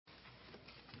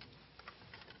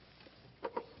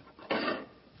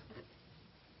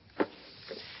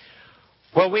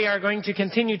Well, we are going to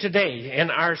continue today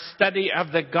in our study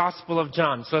of the Gospel of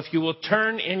John. So if you will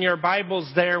turn in your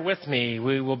Bibles there with me,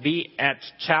 we will be at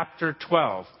chapter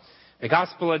 12. The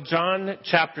Gospel of John,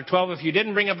 chapter 12. If you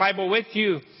didn't bring a Bible with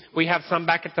you, we have some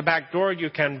back at the back door you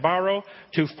can borrow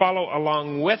to follow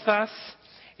along with us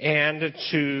and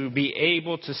to be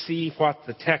able to see what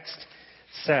the text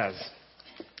says.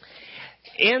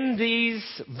 In these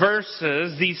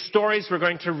verses, these stories we're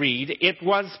going to read, it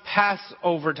was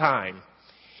Passover time.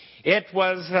 It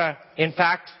was, in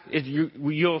fact,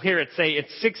 you'll hear it say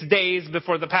it's 6 days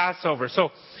before the Passover.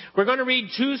 So we're going to read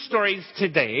two stories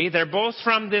today. They're both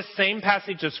from this same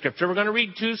passage of Scripture. We're going to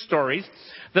read two stories.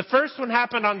 The first one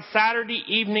happened on Saturday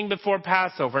evening before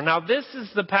Passover. Now, this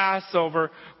is the Passover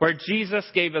where Jesus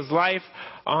gave his life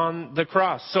on the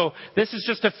cross. So this is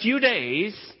just a few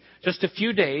days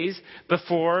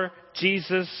before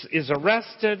Jesus is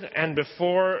arrested and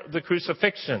before the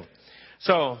crucifixion.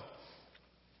 So,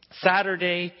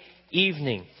 Saturday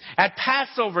evening. At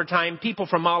Passover time, people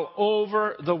from all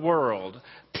over the world,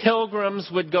 pilgrims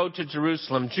would go to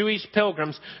Jerusalem, Jewish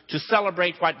pilgrims, to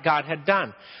celebrate what God had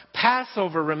done.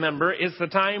 Passover, remember, is the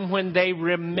time when they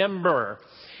remember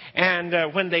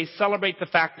and when they celebrate the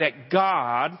fact that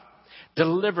God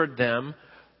delivered them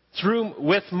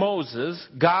with Moses.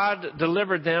 God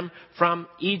delivered them from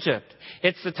Egypt.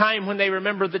 It's the time when they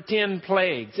remember the 10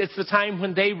 plagues. It's the time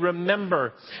when they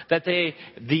remember that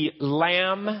the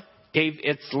lamb gave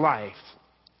its life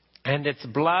and its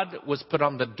blood was put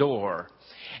on the door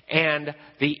and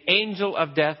the angel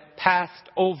of death passed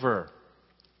over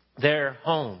their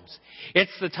homes.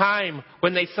 It's the time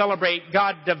when they celebrate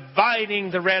God dividing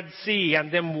the Red Sea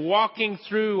and them walking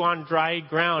through on dry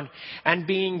ground and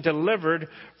being delivered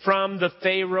from the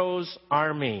Pharaoh's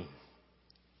army.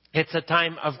 It's a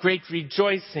time of great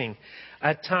rejoicing,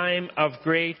 a time of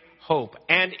great hope.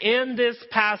 And in this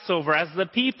Passover, as the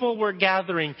people were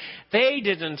gathering, they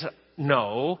didn't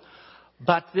know,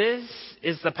 but this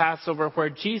is the Passover where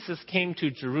Jesus came to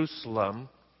Jerusalem,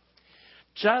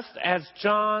 just as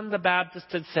John the Baptist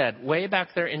had said, way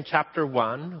back there in chapter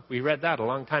 1. We read that a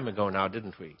long time ago now,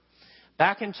 didn't we?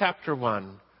 Back in chapter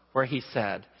 1, where he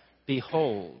said,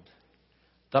 "Behold,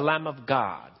 the Lamb of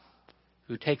God,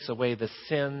 who takes away the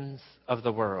sins of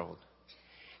the world."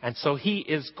 And so he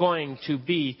is going to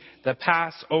be the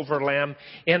Passover Lamb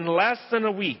in less than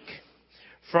a week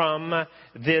from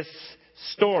this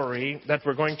story that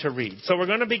we're going to read. So we're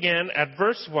going to begin at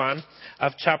verse 1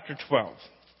 of chapter 12.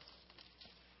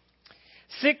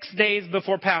 6 days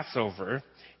before Passover,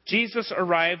 Jesus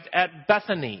arrived at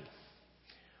Bethany,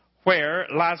 where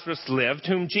Lazarus lived,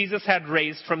 whom Jesus had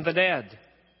raised from the dead.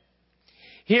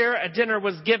 Here a dinner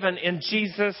was given in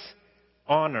Jesus'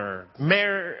 honor.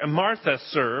 Martha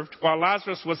served, while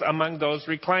Lazarus was among those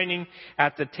reclining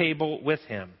at the table with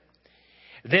him.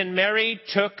 Then Mary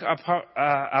took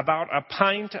about a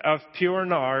pint of pure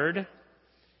nard,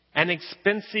 an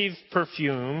expensive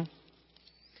perfume.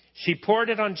 She poured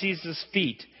it on Jesus'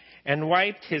 feet and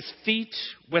wiped his feet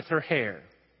with her hair.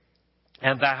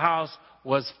 And the house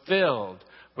was filled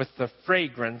with the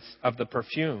fragrance of the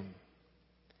perfume.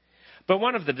 But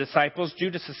one of the disciples,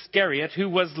 Judas Iscariot, who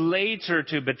was later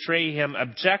to betray him,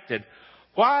 objected,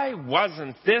 "Why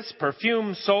wasn't this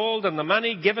perfume sold and the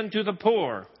money given to the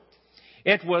poor?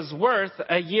 It was worth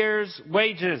a year's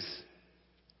wages."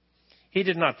 He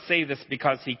did not say this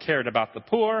because he cared about the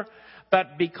poor,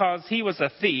 but because he was a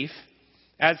thief.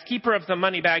 As keeper of the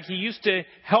money bag, he used to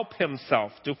help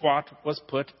himself to what was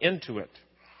put into it.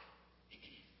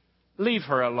 "Leave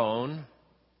her alone,"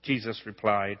 Jesus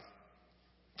replied.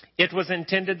 "It was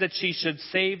intended that she should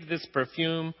save this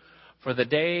perfume for the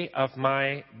day of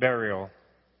my burial.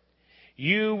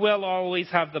 You will always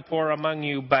have the poor among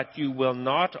you, but you will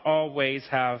not always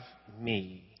have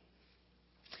me."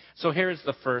 So here's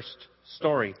the first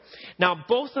story. Now,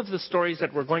 both of the stories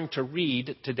that we're going to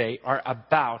read today are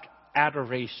about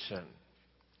adoration.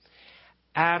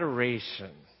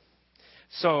 Adoration.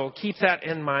 So keep that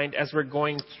in mind as we're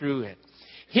going through it.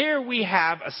 Here we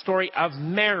have a story of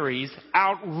Mary's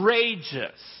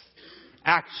outrageous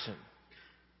action.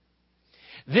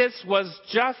 This was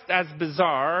just as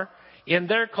bizarre in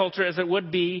their culture as it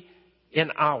would be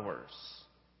in ours.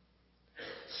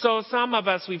 So some of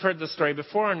us, we've heard the story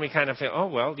before and we kind of say, "Oh,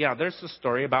 well, yeah, there's the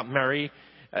story about Mary.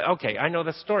 Okay, I know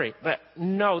the story." But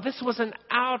no, this was an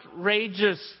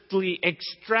outrageously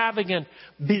extravagant,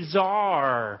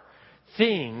 bizarre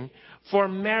thing for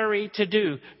Mary to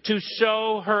do, to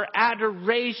show her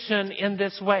adoration in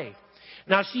this way.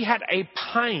 Now, she had a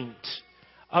pint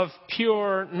of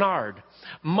pure nard.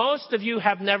 Most of you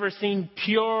have never seen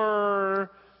pure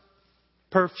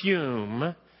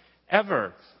perfume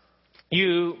ever.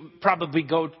 You probably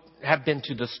have been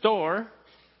to the store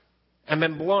and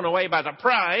been blown away by the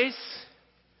price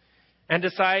and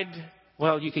decide,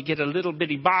 well, you could get a little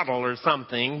bitty bottle or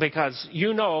something because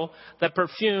you know that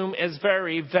perfume is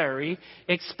very, very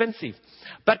expensive.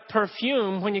 But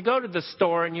perfume, when you go to the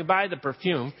store and you buy the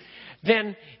perfume,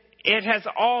 then it has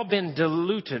all been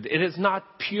diluted. It is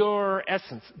not pure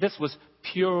essence. This was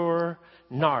pure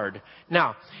nard.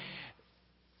 Now,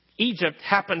 Egypt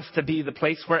happens to be the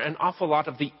place where an awful lot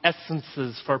of the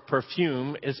essences for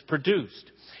perfume is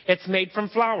produced. It's made from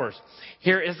flowers.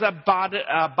 Here is a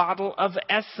bottle of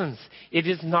essence. It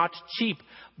is not cheap.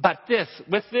 But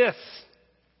with this,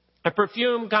 a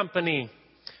perfume company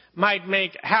might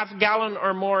make half gallon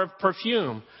or more of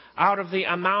perfume out of the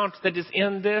amount that is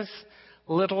in this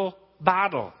little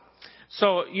bottle.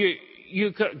 So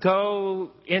you could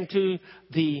go into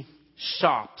the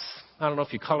shops. I don't know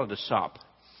if you call it a shop,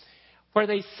 where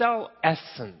they sell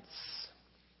essence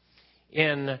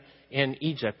in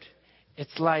Egypt.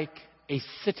 It's like a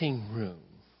sitting room.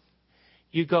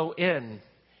 You go in,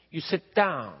 you sit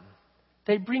down,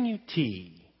 they bring you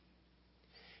tea.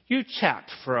 You chat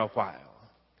for a while.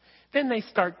 Then they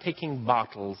start taking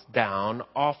bottles down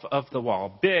off of the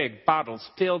wall, big bottles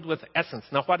filled with essence.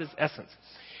 Now, what is essence?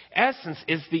 Essence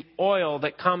is the oil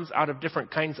that comes out of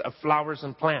different kinds of flowers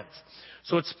and plants.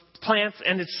 So it's plants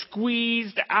and it's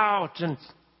squeezed out.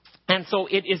 And so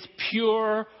it is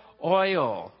pure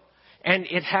oil. And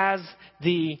it has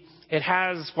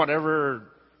whatever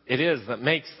it is that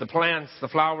makes the plants, the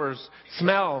flowers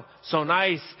smell so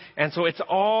nice. And so it's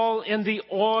all in the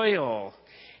oil.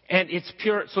 And it's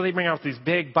pure. So they bring out these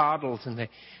big bottles and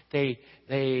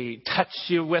they touch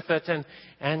you with it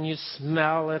and you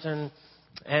smell it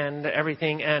and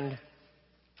everything. And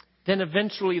then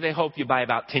eventually they hope you buy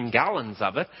about 10 gallons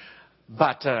of it.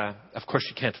 But, of course,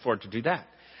 you can't afford to do that.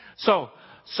 So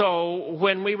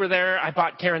when we were there, I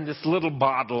bought Karen this little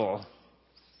bottle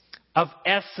of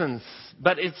essence.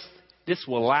 But this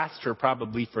will last her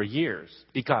probably for years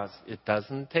because it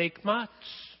doesn't take much.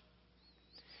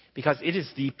 Because it is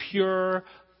the pure,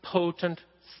 potent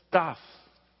stuff.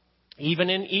 Even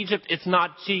in Egypt, it's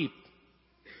not cheap.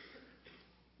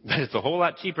 But it's a whole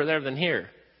lot cheaper there than here.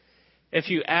 If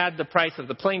you add the price of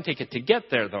the plane ticket to get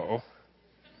there, though.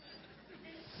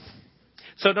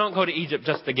 So don't go to Egypt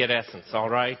just to get essence, all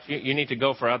right? You need to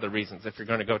go for other reasons if you're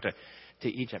going to go to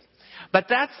Egypt. But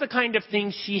that's the kind of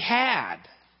thing she had.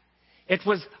 It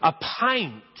was a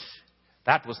pint.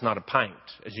 That was not a pint,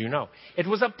 as you know. It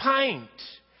was a pint.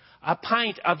 A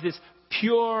pint of this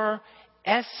pure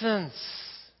essence.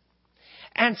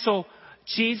 And so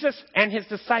Jesus and his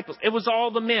disciples, it was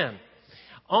all the men.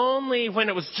 Only when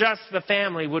it was just the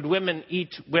family would women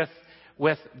eat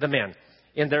with the men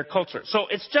in their culture. So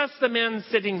it's just the men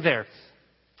sitting there.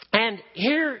 And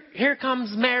here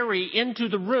comes Mary into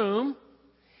the room.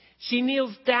 She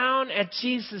kneels down at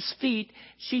Jesus' feet.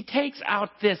 She takes out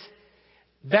this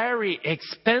very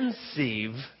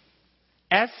expensive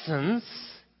essence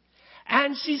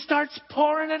and she starts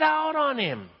pouring it out on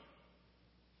him.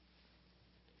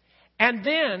 And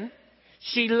then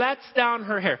she lets down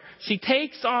her hair. She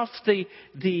takes off the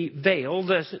veil,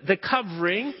 the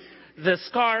covering, the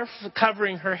scarf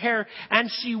covering her hair, and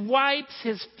she wipes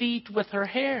his feet with her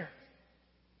hair.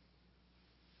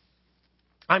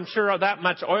 I'm sure that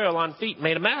much oil on feet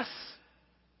made a mess.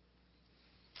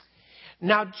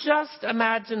 Now just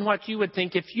imagine what you would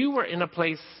think if you were in a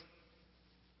place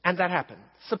and that happened.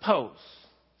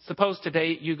 Suppose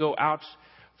today you go out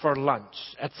for lunch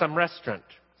at some restaurant.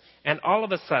 And all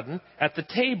of a sudden, at the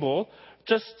table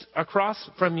just across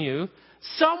from you,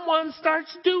 someone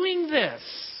starts doing this.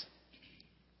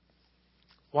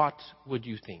 What would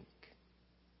you think?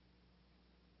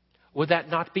 Would that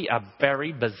not be a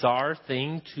very bizarre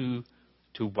thing to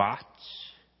watch?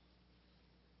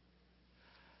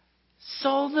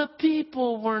 So the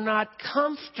people were not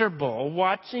comfortable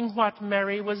watching what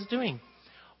Mary was doing.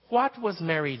 What was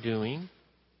Mary doing?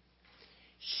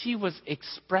 She was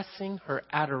expressing her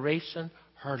adoration,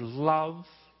 her love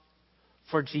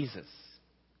for Jesus.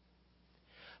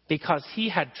 Because he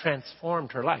had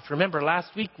transformed her life. Remember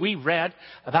last week we read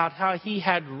about how he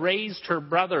had raised her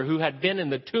brother who had been in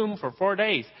the tomb for 4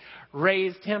 days.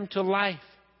 Raised him to life.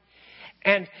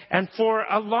 And for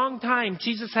a long time,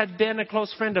 Jesus had been a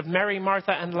close friend of Mary,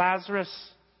 Martha, and Lazarus.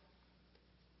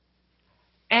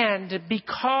 And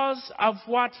because of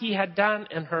what he had done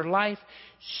in her life,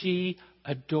 she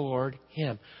adored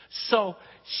him. So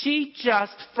she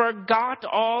just forgot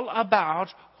all about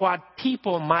what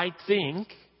people might think.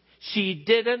 She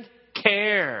didn't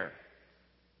care.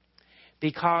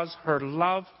 Because her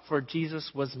love for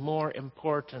Jesus was more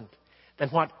important than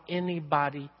what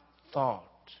anybody thought.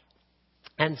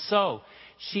 And so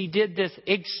she did this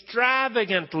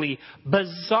extravagantly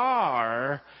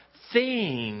bizarre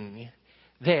thing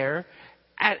there.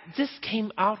 This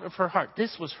came out of her heart.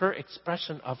 This was her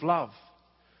expression of love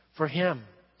for him.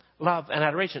 Love and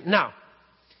adoration. Now,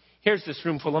 here's this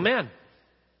room full of men.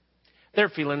 They're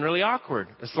feeling really awkward.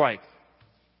 It's like,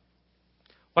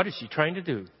 what is she trying to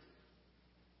do?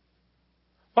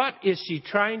 What is she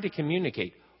trying to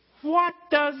communicate? What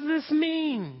does this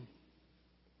mean?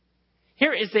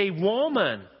 Here is a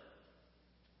woman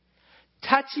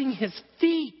touching his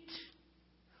feet,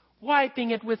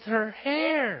 wiping it with her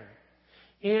hair.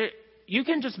 You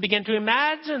can just begin to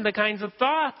imagine the kinds of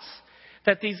thoughts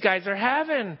that these guys are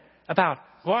having about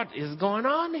what is going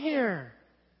on here.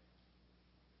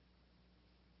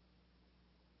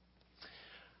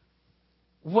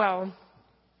 Well,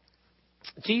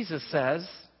 Jesus says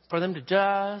for them to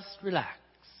just relax.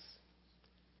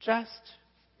 Just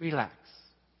relax.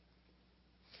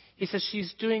 He says,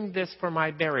 she's doing this for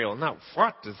my burial. Now,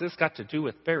 what does this got to do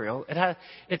with burial?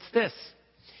 It's this.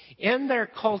 In their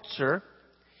culture,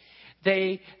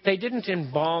 they didn't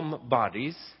embalm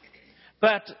bodies,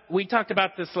 but we talked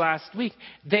about this last week.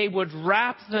 They would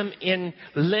wrap them in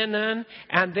linen,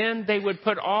 and then they would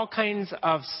put all kinds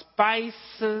of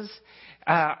spices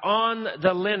on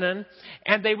the linen,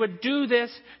 and they would do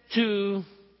this to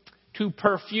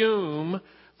perfume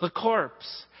the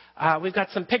corpse. We've got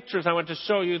some pictures I want to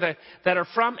show you that are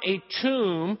from a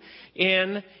tomb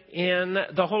in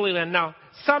the Holy Land. Now,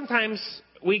 sometimes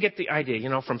we get the idea,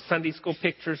 from Sunday school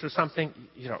pictures or something.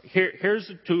 Here's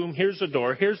the tomb, here's the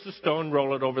door, here's the stone,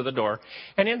 roll it over the door,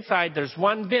 and inside there's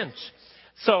one bench.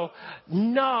 So,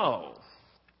 no.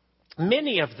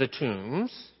 Many of the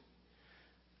tombs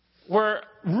were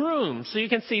rooms. So you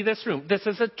can see this room. This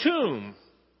is a tomb.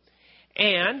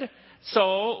 And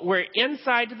so we're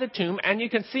inside the tomb, and you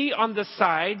can see on the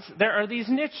sides there are these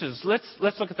niches. Let's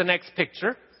look at the next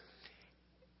picture.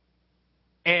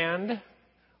 And,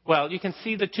 well, you can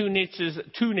see the two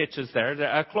niches there,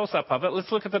 a close-up of it.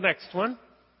 Let's look at the next one.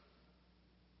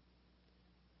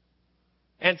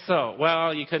 And so,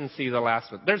 well, you couldn't see the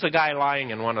last one. There's a guy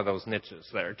lying in one of those niches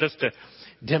there, just to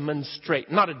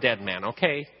demonstrate. Not a dead man,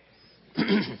 okay?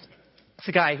 It's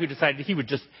a guy who decided he would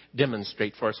just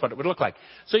demonstrate for us what it would look like.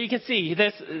 So you can see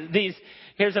these.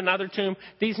 Here's another tomb.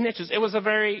 These niches.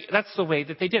 That's the way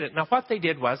that they did it. Now what they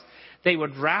did was they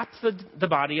would wrap the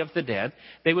body of the dead.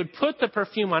 They would put the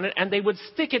perfume on it, and they would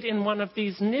stick it in one of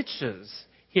these niches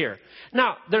here.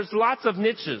 Now there's lots of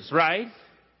niches, right?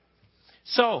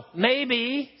 So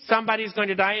maybe somebody's going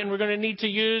to die, and we're going to need to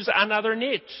use another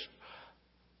niche.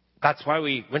 That's why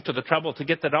we went to the trouble to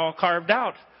get that all carved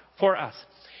out for us.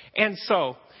 And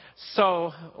so,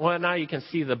 well, now you can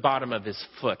see the bottom of his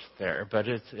foot there, but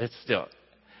it's still,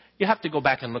 you have to go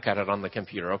back and look at it on the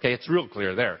computer, okay? It's real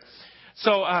clear there.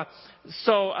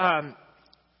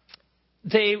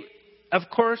 Of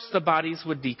course, the bodies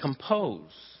would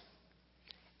decompose.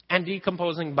 And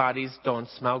decomposing bodies don't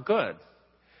smell good.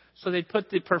 So they'd put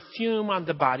the perfume on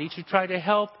the body to try to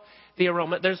help the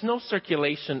aroma. There's no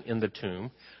circulation in the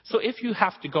tomb. So if you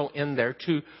have to go in there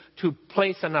to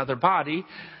place another body,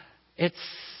 it's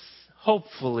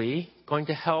hopefully going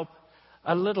to help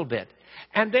a little bit.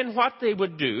 And then what they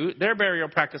would do, their burial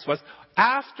practice was,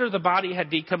 after the body had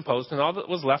decomposed and all that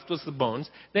was left was the bones,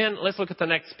 then let's look at the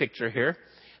next picture here.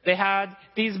 They had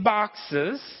these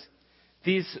boxes,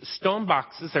 these stone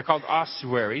boxes, they're called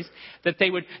ossuaries, that they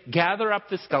would gather up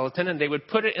the skeleton and they would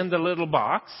put it in the little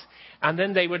box, and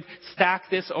then they would stack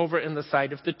this over in the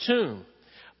side of the tomb.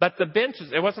 But the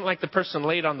benches, it wasn't like the person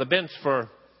laid on the bench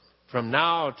from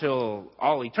now till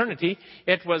all eternity.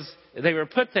 They were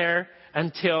put there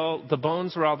until the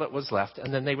bones were all that was left,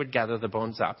 and then they would gather the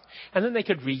bones up, and then they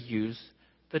could reuse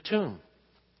the tomb.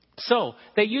 So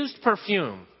they used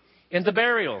perfume in the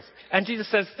burials. And Jesus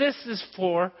says, this is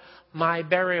for my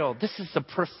burial. This is the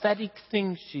prophetic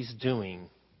thing she's doing.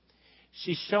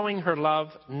 She's showing her love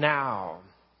now.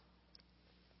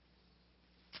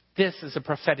 This is a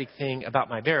prophetic thing about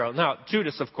my burial. Now,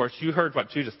 Judas, of course, you heard what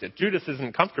Judas did. Judas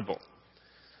isn't comfortable.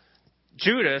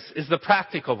 Judas is the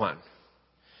practical one.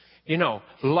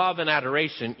 Love and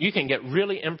adoration, you can get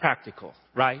really impractical,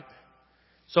 right?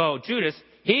 So Judas,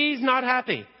 he's not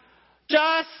happy.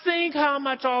 Just think how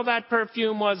much all that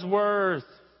perfume was worth.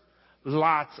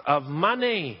 Lots of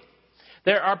money.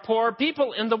 There are poor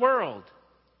people in the world.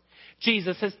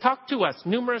 Jesus has talked to us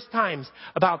numerous times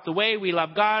about the way we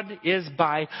love God is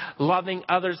by loving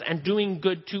others and doing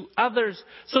good to others.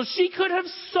 So she could have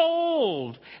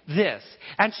sold this,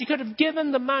 and she could have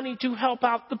given the money to help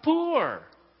out the poor.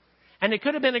 And it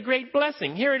could have been a great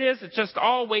blessing. Here it is. It's just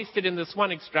all wasted in this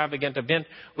one extravagant event.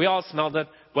 We all smelled it.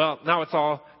 Well, now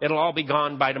it'll all be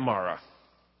gone by tomorrow.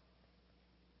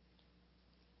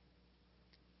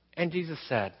 And Jesus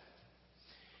said,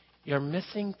 you're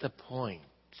missing the point.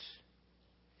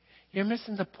 You're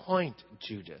missing the point,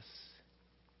 Judas.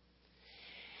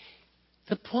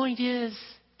 The point is,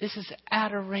 this is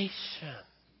adoration.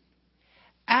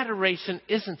 Adoration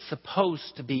isn't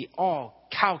supposed to be all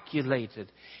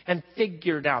calculated and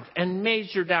figured out and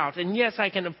measured out. And yes, I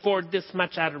can afford this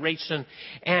much adoration.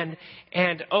 And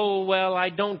oh, well, I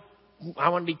want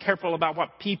to be careful about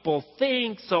what people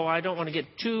think, so I don't want to get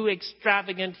too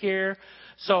extravagant here.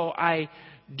 So I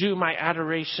do my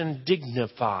adoration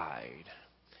dignified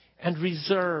and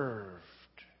reserved.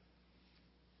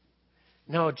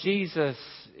 No, Jesus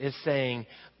is saying,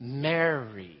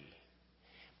 Mary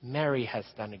has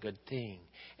done a good thing.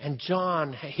 And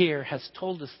John here has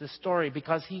told us this story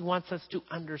because he wants us to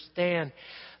understand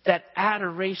that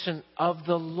adoration of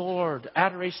the Lord,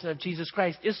 adoration of Jesus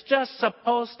Christ, is just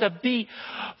supposed to be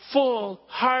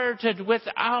full-hearted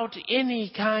without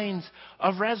any kinds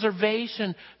of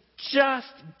reservation, just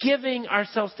giving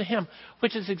ourselves to Him,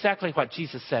 which is exactly what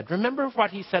Jesus said. Remember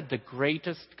what He said the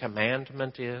greatest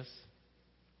commandment is?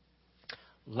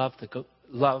 Love the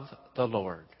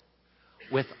Lord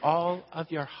with all of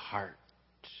your heart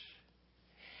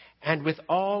and with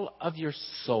all of your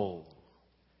soul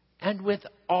and with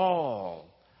all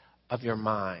of your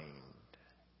mind.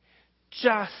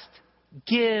 Just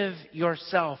give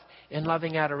yourself in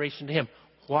loving adoration to Him.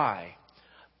 Why?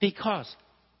 Because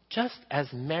just as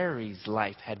Mary's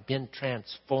life had been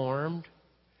transformed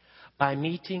by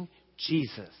meeting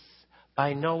Jesus,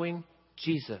 by knowing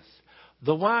Jesus,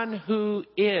 the one who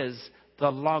is the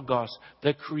Logos,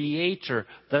 the Creator,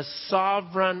 the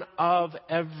Sovereign of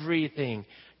everything.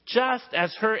 Just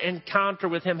as her encounter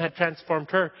with Him had transformed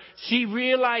her, she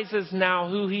realizes now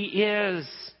who He is.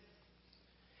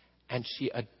 And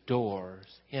she adores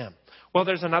Him. Well,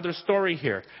 there's another story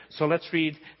here. So let's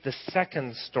read the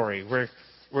second story.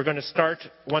 We're going to start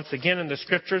once again in the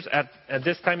Scriptures at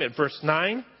this time at verse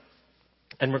 9.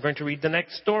 And we're going to read the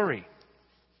next story.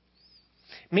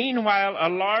 Meanwhile, a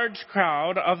large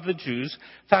crowd of the Jews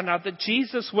found out that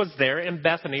Jesus was there in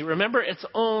Bethany. Remember, it's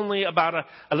only about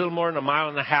a little more than a mile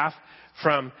and a half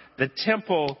from the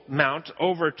Temple Mount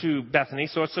over to Bethany,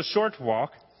 so it's a short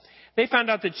walk. They found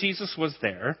out that Jesus was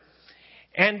there,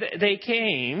 and they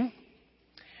came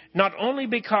not only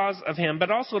because of Him,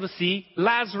 but also to see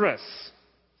Lazarus,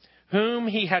 whom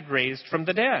He had raised from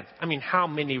the dead. I mean, how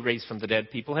many raised from the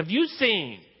dead people have you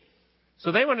seen?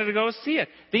 So they wanted to go see it.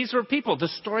 These were people. The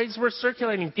stories were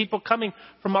circulating. People coming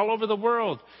from all over the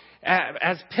world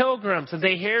as pilgrims. And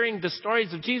they hearing the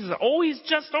stories of Jesus. Oh, He's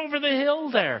just over the hill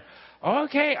there.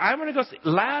 Okay, I want to go see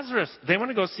Lazarus. They want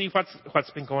to go see what's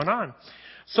been going on.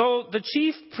 So the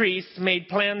chief priests made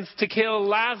plans to kill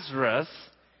Lazarus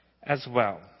as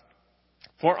well.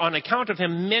 For on account of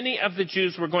him, many of the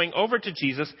Jews were going over to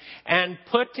Jesus and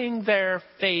putting their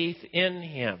faith in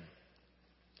Him.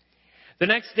 The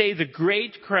next day, the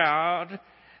great crowd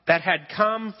that had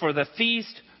come for the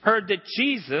feast heard that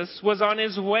Jesus was on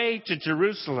His way to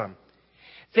Jerusalem.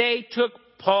 They took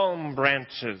palm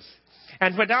branches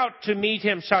and went out to meet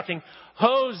Him, shouting,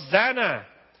 Hosanna!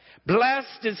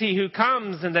 Blessed is He who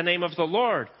comes in the name of the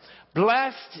Lord.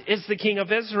 Blessed is the King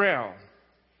of Israel.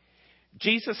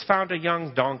 Jesus found a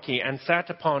young donkey and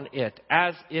sat upon it,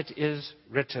 as it is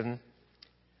written,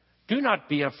 Do not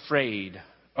be afraid,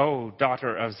 O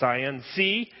daughter of Zion.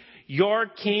 See, your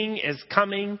king is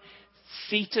coming,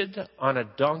 seated on a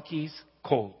donkey's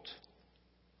colt.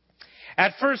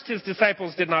 At first, His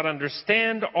disciples did not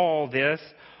understand all this.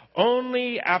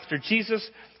 Only after Jesus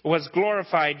was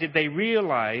glorified did they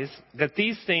realize that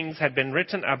these things had been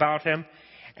written about Him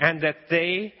and that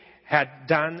they had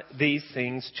done these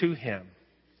things to Him.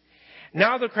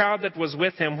 Now the crowd that was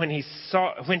with Him when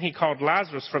he called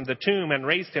Lazarus from the tomb and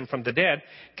raised him from the dead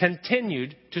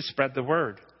continued to spread the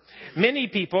word. Many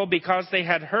people, because they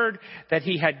had heard that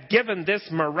He had given this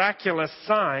miraculous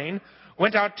sign,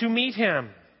 went out to meet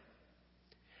Him.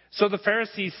 So the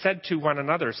Pharisees said to one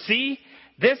another, See,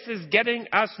 this is getting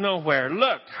us nowhere.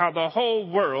 Look how the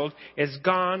whole world is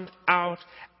gone out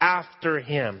after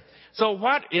Him. So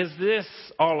what is this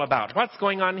all about? What's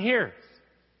going on here?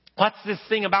 What's this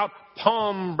thing about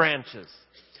palm branches?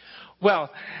 Well,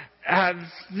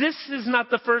 this is not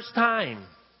the first time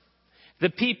the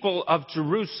people of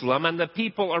Jerusalem and the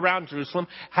people around Jerusalem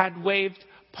had waved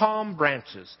palm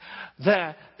branches.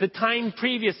 The time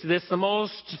previous to this, the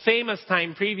most famous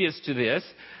time previous to this,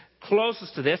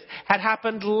 closest to this, had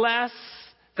happened less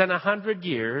than 100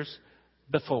 years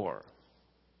before.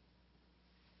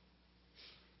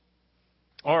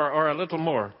 or a little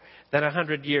more than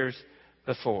 100 years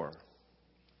before.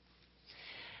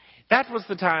 That was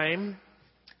the time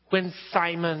when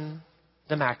Simon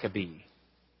the Maccabee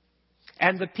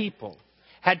and the people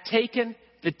had taken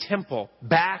the temple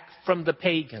back from the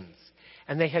pagans,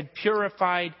 and they had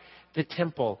purified the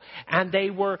temple, and they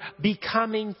were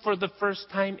becoming, for the first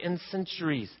time in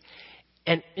centuries,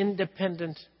 an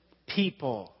independent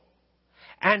people.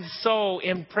 And so,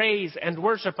 in praise and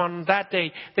worship on that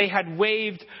day, they had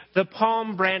waved the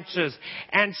palm branches.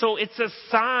 And so it's a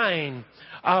sign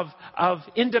of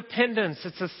independence.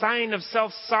 It's a sign of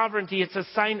self-sovereignty. It's a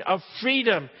sign of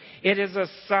freedom. It is a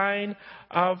sign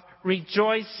of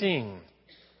rejoicing.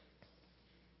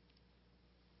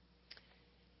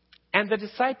 And the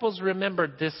disciples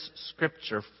remembered this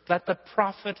scripture that the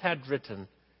prophet had written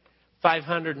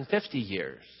 550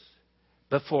 years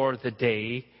before the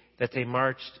day that they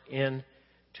marched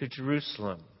into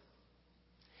Jerusalem.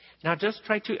 Now just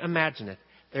try to imagine it.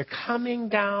 They're coming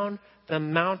down the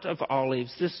Mount of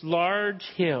Olives, this large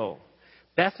hill.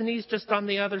 Bethany's just on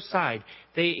the other side.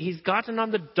 He's gotten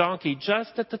on the donkey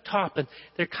just at the top, and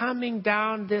they're coming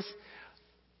down this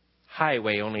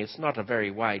highway, only it's not a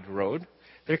very wide road.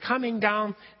 They're coming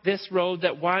down this road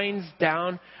that winds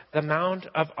down the Mount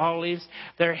of Olives.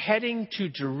 They're heading to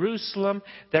Jerusalem.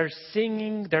 They're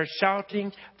singing, they're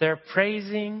shouting, they're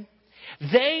praising.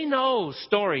 They know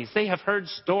stories. They have heard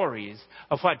stories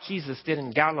of what Jesus did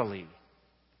in Galilee.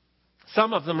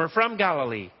 Some of them are from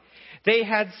Galilee. They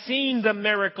had seen the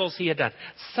miracles he had done.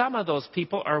 Some of those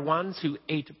people are ones who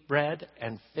ate bread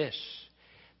and fish.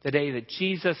 The day that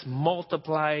Jesus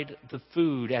multiplied the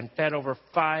food and fed over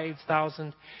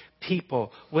 5,000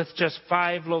 people with just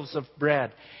 5 loaves of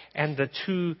bread and the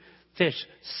 2 fish.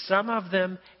 Some of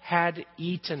them had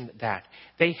eaten that.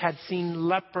 They had seen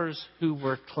lepers who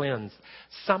were cleansed.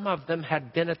 Some of them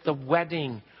had been at the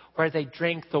wedding where they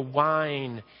drank the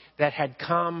wine that had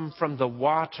come from the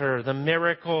water, the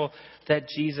miracle that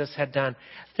Jesus had done.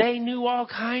 They knew all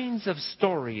kinds of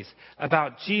stories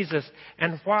about Jesus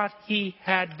and what he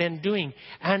had been doing.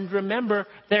 And remember,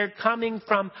 they're coming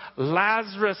from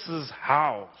Lazarus'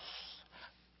 house,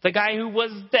 the guy who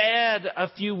was dead a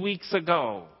few weeks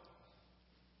ago.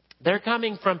 They're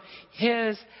coming from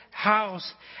his house.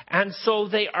 And so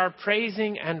they are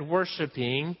praising and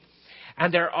worshiping.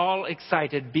 And they're all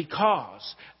excited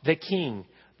because the King,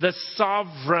 the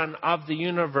sovereign of the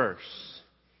universe,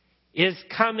 is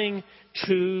coming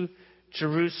to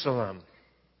Jerusalem.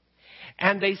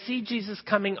 And they see Jesus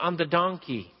coming on the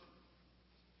donkey.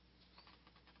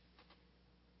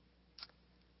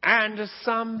 And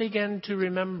some begin to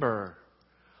remember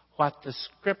what the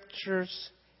scriptures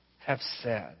have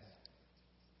said.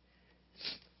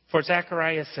 For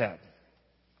Zechariah said,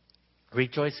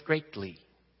 "Rejoice greatly,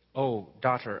 O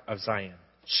daughter of Zion.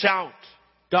 Shout,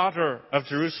 daughter of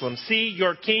Jerusalem. See,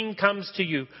 your king comes to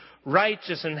you,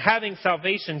 righteous and having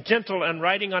salvation, gentle and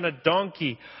riding on a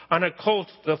donkey, on a colt,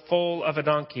 the foal of a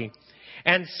donkey."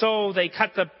 And so they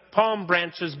cut the palm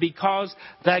branches because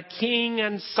the king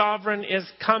and sovereign is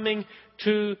coming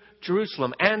to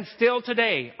Jerusalem. And still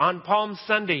today, on Palm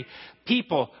Sunday,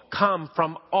 people come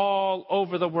from all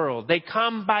over the world. They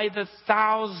come by the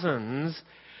thousands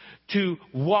to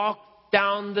walk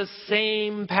down the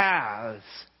same paths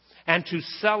and to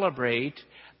celebrate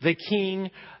the King,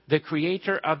 the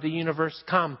Creator of the universe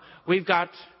come. We've got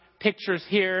pictures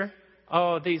here.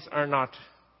 Oh, these are not,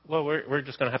 well, we're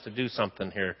just going to have to do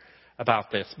something here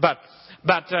about this. But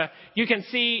you can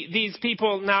see these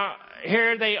people now.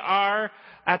 Here they are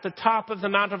at the top of the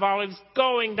Mount of Olives,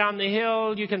 going down the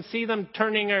hill. You can see them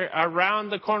turning around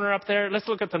the corner up there. Let's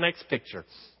look at the next picture.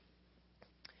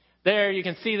 There you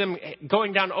can see them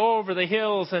going down over the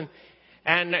hills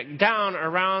and down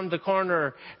around the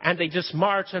corner, and they just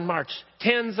march and march.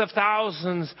 Tens of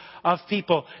thousands of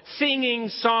people singing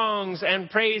songs and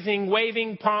praising,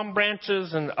 waving palm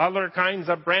branches and other kinds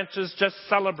of branches, just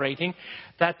celebrating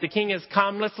that the King has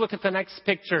come. Let's look at the next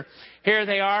picture. Here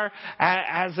they are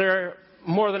as they're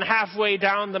more than halfway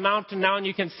down the mountain now, and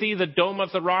you can see the Dome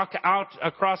of the Rock out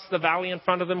across the valley in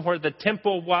front of them where the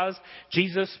temple was.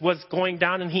 Jesus was going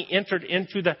down and he entered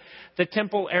into the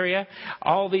temple area.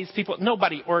 All these people,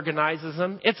 nobody organizes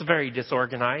them. It's very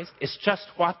disorganized. It's just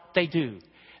what they do.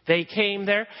 They came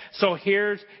there. So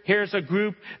here's a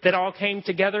group that all came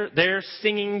together. They're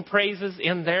singing praises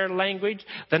in their language.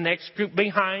 The next group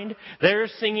behind, they're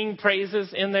singing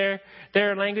praises in their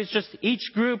language. Just each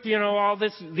group, all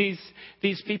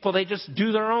these people, they just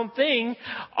do their own thing,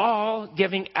 all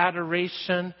giving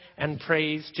adoration and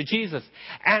praise to Jesus.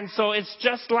 And so it's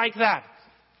just like that.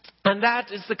 And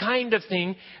that is the kind of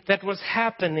thing that was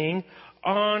happening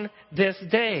on this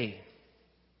day.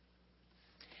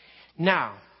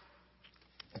 Now,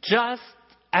 just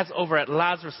as over at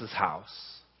Lazarus'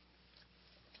 house,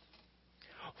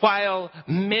 while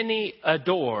many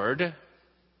adored,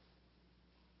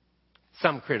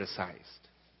 some criticized.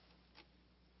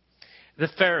 The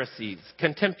Pharisees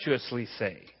contemptuously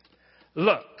say,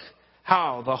 "Look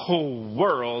how the whole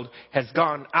world has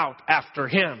gone out after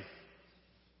him."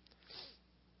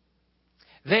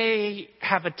 They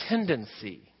have a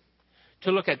tendency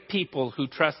to look at people who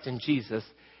trust in Jesus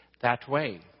that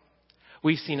way.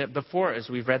 We've seen it before as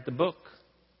we've read the book.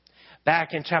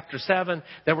 Back in chapter 7,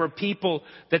 there were people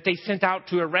that they sent out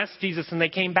to arrest Jesus, and they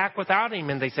came back without him.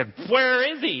 And they said, "Where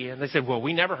is he?" And they said, "Well,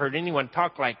 we never heard anyone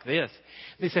talk like this."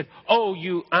 They said, "Oh,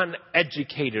 you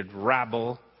uneducated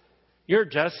rabble. You're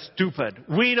just stupid.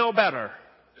 We know better.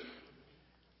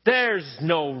 There's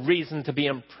no reason to be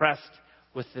impressed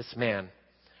with this man."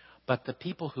 But the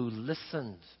people who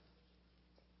listened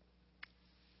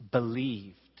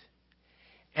believed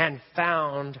and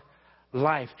found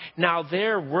life. Now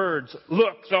their words,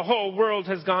 "Look, the whole world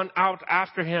has gone out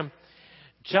after him."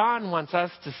 John wants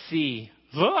us to see,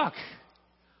 look,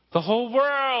 the whole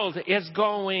world is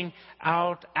going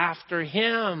out after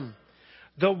him.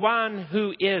 The one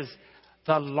who is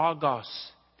the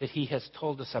Logos that he has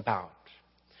told us about.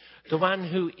 The one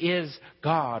who is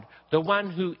God. The one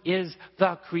who is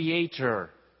the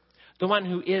Creator. The one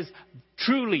who is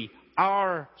truly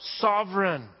our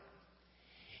sovereign.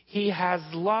 He has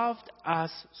loved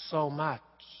us so much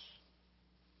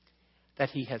that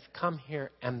he has come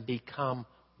here and become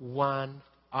one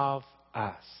of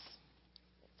us,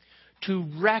 to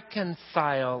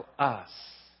reconcile us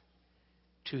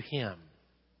to him.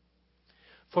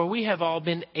 For we have all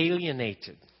been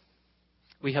alienated.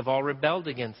 We have all rebelled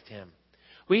against him.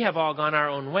 We have all gone our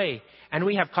own way, and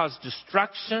we have caused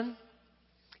destruction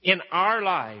in our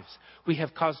lives. We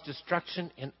have caused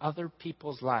destruction in other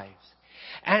people's lives.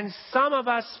 And some of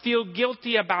us feel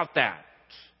guilty about that.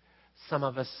 Some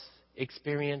of us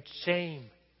experience shame.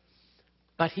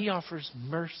 But he offers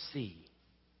mercy.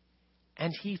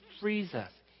 And he frees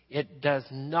us. It does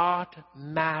not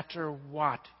matter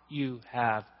what you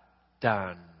have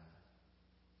done.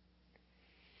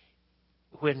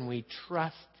 When we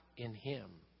trust in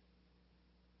him,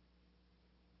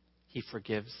 he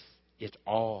forgives it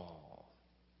all.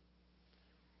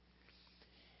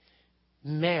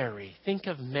 Mary, think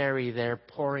of Mary there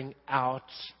pouring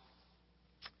out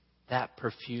that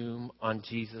perfume on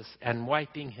Jesus and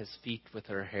wiping his feet with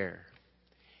her hair.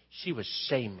 She was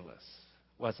shameless,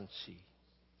 wasn't she?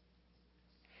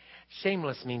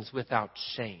 Shameless means without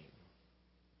shame.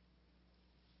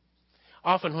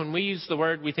 Often when we use the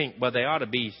word, we think, well, they ought to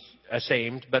be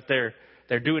ashamed, but they're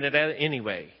doing it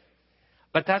anyway.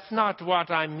 But that's not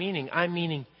what I'm meaning. I'm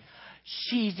meaning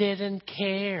she didn't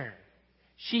care.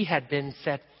 She had been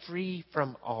set free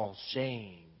from all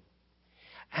shame.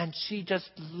 And she just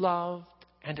loved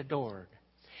and adored.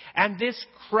 And this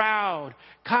crowd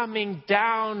coming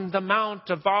down the Mount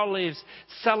of Olives,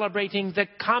 celebrating the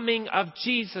coming of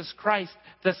Jesus Christ,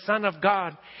 the Son of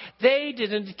God, they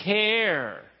didn't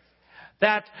care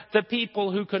that the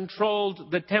people who controlled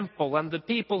the temple and the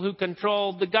people who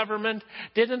controlled the government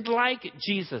didn't like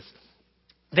Jesus.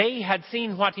 They had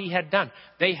seen what he had done.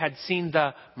 They had seen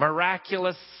the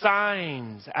miraculous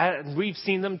signs. And we've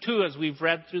seen them too as we've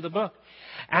read through the book.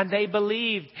 And they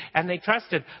believed and they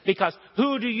trusted. Because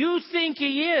who do you think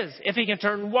he is? If he can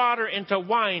turn water into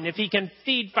wine. If he can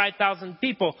feed 5,000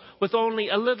 people with only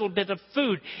a little bit of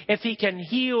food. If he can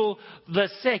heal the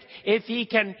sick. If he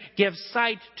can give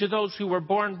sight to those who were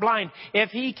born blind.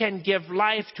 If he can give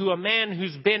life to a man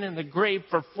who's been in the grave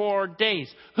for 4 days.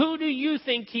 Who do you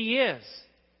think he is?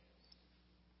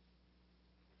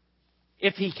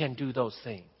 If he can do those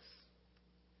things.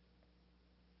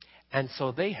 And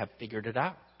so they have figured it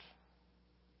out.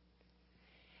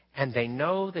 And they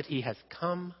know that he has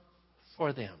come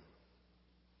for them.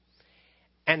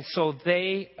 And so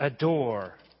they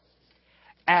adore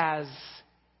as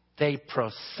they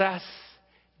process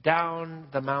down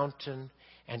the mountain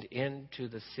and into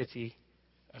the city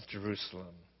of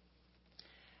Jerusalem.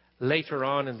 Later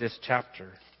on in this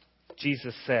chapter,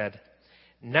 Jesus said,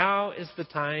 "Now is the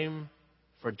time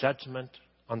for judgment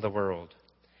on the world.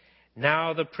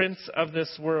 Now the prince of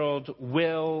this world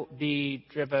will be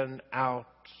driven out."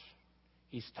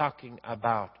 He's talking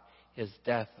about his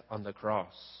death on the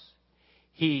cross.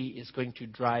 He is going to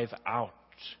drive out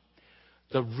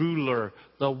the ruler,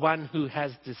 the one who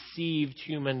has deceived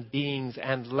human beings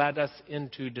and led us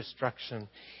into destruction.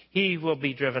 He will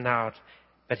be driven out.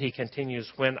 But he continues,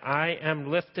 "When I am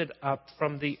lifted up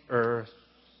from the earth,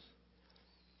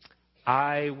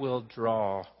 I will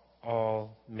draw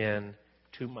all men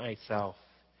to myself,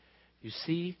 you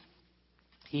see,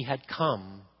 he had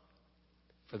come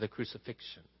for the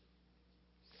crucifixion.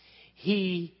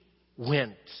 He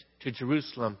went to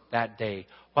Jerusalem that day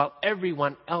while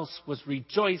everyone else was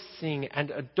rejoicing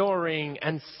and adoring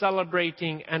and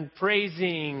celebrating and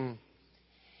praising.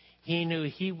 He knew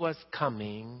he was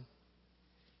coming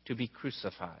to be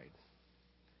crucified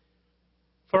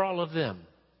for all of them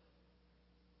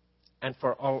and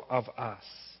for all of us.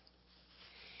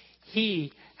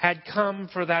 He had come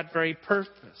for that very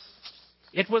purpose.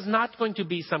 It was not going to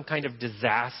be some kind of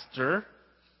disaster.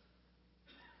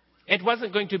 It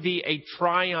wasn't going to be a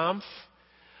triumph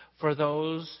for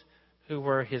those who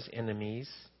were his enemies.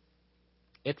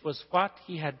 It was what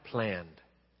he had planned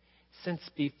since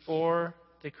before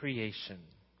the creation.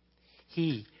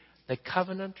 He, the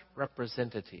covenant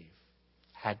representative,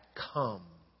 had come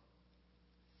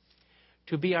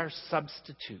to be our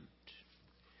substitute,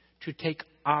 to take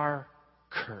our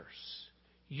curse,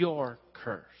 your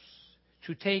curse,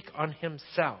 to take on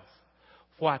himself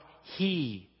what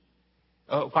we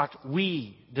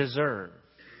deserve,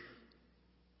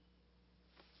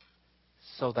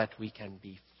 so that we can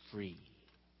be free.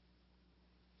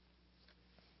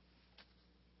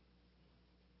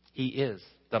 He is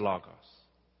the Logos.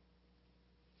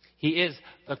 He is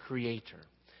the Creator,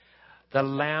 the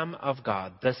Lamb of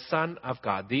God, the Son of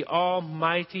God, the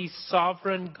Almighty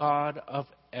Sovereign God of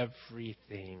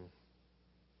everything.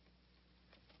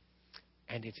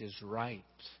 And it is right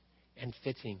and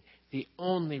fitting. The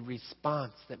only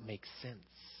response that makes sense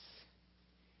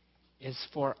is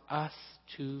for us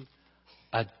to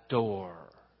adore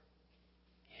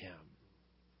him,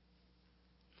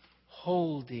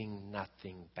 holding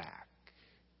nothing back,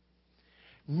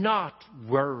 not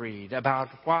worried about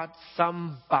what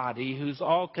somebody who's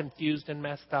all confused and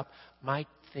messed up might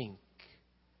think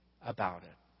about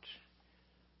it,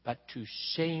 but to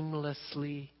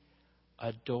shamelessly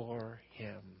adore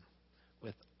him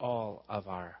with all of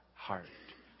our heart,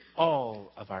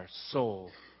 all of our soul,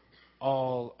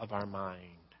 all of our mind.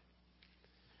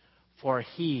 For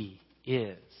he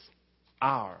is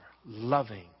our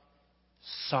loving,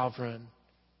 sovereign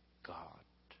God.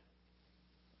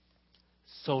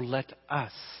 So let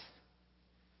us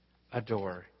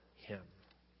adore him.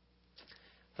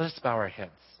 Let's bow our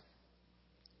heads.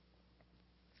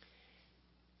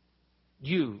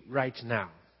 You, right now,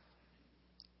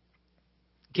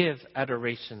 give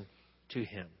adoration to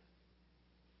him.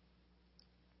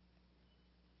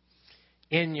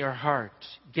 In your heart,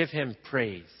 give him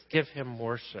praise, give him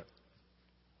worship.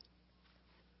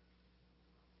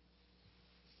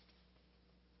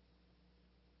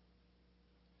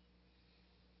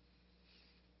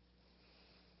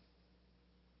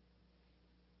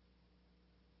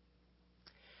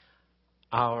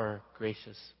 Our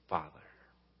gracious Father,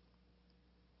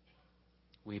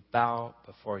 we bow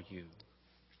before you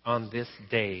on this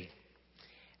day,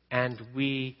 and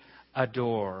we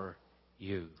adore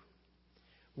you.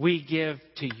 We give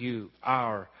to you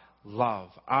our love,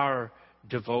 our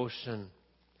devotion,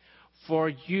 for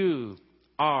you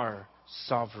are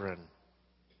sovereign.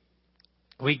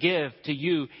 We give to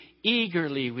you,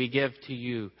 eagerly we give to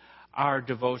you our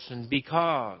devotion,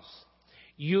 because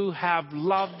you have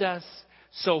loved us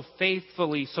so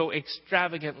faithfully, so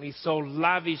extravagantly, so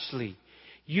lavishly.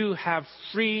 You have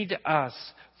freed us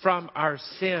from our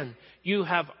sin. You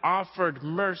have offered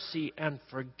mercy and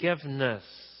forgiveness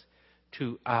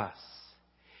to us.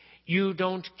 You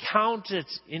don't count it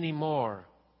anymore.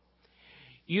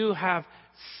 You have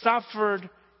suffered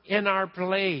in our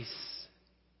place,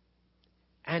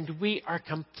 and we are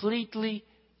completely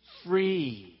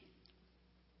free.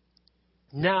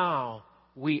 Now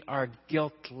we are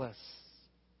guiltless.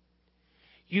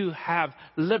 You have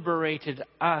liberated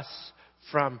us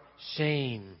from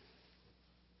shame,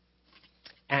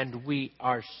 and we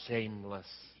are shameless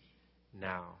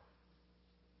now.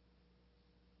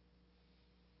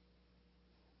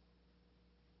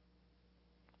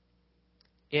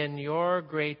 In your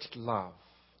great love,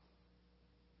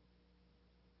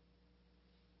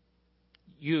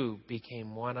 you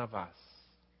became one of us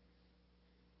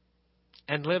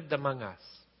and lived among us.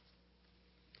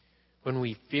 When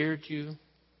we feared you,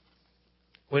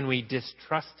 when we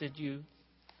distrusted you,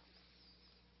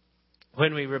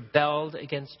 when we rebelled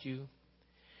against you,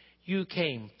 you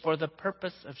came for the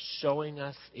purpose of showing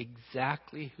us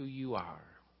exactly who you are,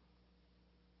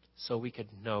 so we could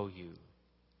know you.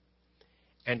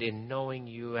 And in knowing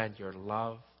you and your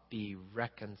love, be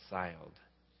reconciled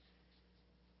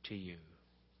to you.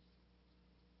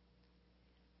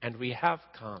 And we have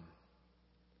come,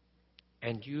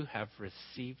 and you have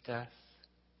received us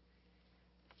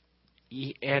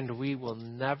And we will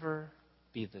never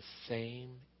be the same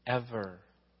ever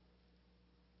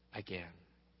again.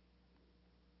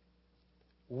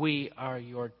 We are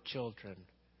your children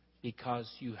because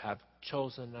you have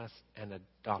chosen us and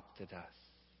adopted us.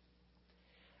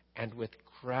 And with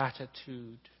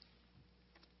gratitude,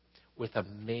 with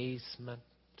amazement,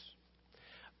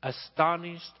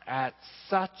 astonished at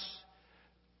such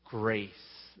grace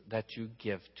that you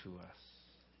give to us,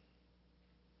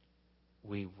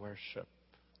 we worship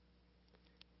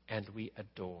and we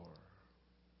adore.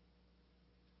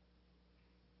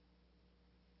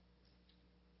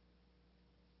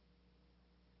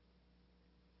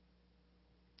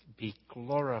 Be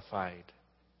glorified,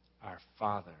 our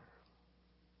Father.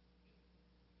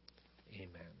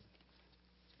 Amen.